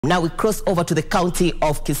Now we cross over to the county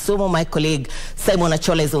of Kisumu. My colleague Simon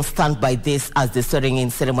Achola is on standby this as the swearing-in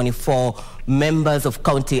ceremony for members of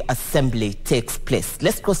county assembly takes place.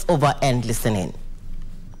 Let's cross over and listen in.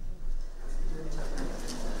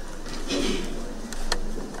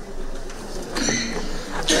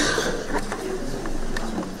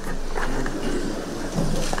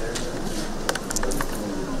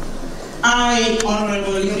 I,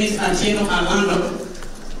 Honorable Eunice Acheno Alando,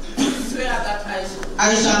 swear that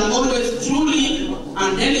I shall always truly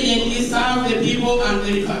and diligently serve the people and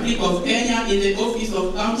the Republic of Kenya in the office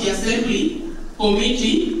of County Assembly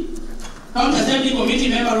Committee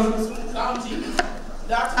member of Kisumu County,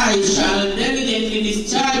 that I shall diligently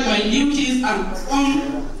discharge my duties and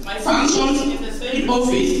perform my functions in the same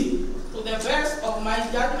office to the best of my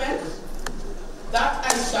judgment, that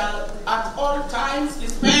I shall at all times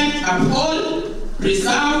respect, uphold,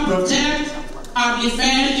 preserve, protect, and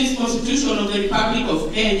defend this Constitution of the Republic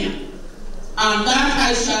of Kenya, and that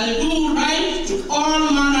I shall do right to all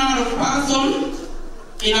manner of persons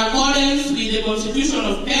in accordance with the Constitution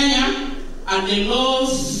of Kenya and the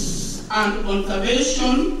laws and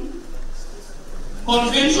conventions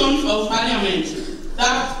of Parliament,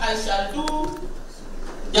 that I shall do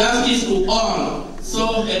justice to all,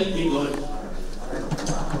 so help me God.